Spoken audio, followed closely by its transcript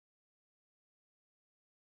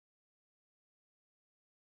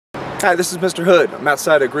Hi, this is Mr. Hood. I'm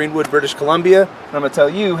outside of Greenwood, British Columbia, and I'm going to tell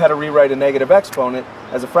you how to rewrite a negative exponent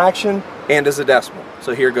as a fraction and as a decimal.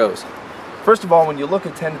 So here goes. First of all, when you look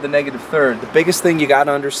at 10 to the negative third, the biggest thing you got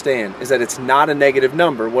to understand is that it's not a negative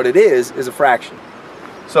number. What it is a fraction.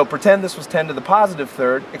 So pretend this was 10 to the positive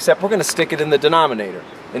third, except we're going to stick it in the denominator.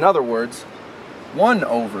 In other words, 1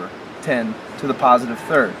 over 10 to the positive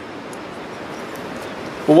third.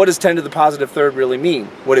 Well, what does 10 to the positive third really mean?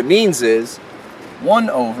 What it means is 1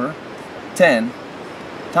 over 10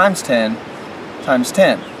 times 10 times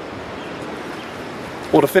 10.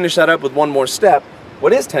 Well, to finish that up with one more step,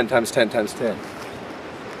 what is 10 times 10 times 10?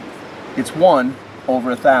 It's 1 over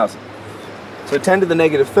 1,000. So 10 to the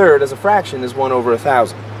negative third as a fraction is 1 over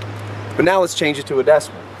 1,000. But now let's change it to a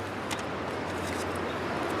decimal.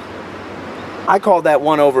 I call that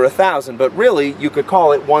 1 over 1,000, but really you could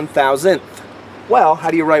call it 1,000th. Well, how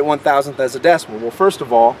do you write 1,000th as a decimal? Well, first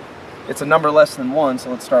of all, it's a number less than 1, so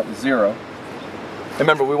let's start with 0.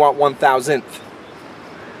 Remember, we want 1,000th.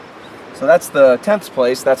 So that's the 10th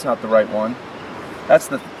place, that's not the right one. That's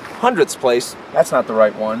the 100th place, that's not the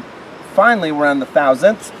right one. Finally, we're on the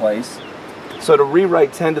 1,000th place. So to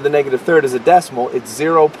rewrite 10 to the negative third as a decimal, it's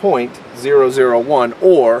 0.001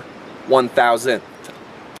 or 1,000th.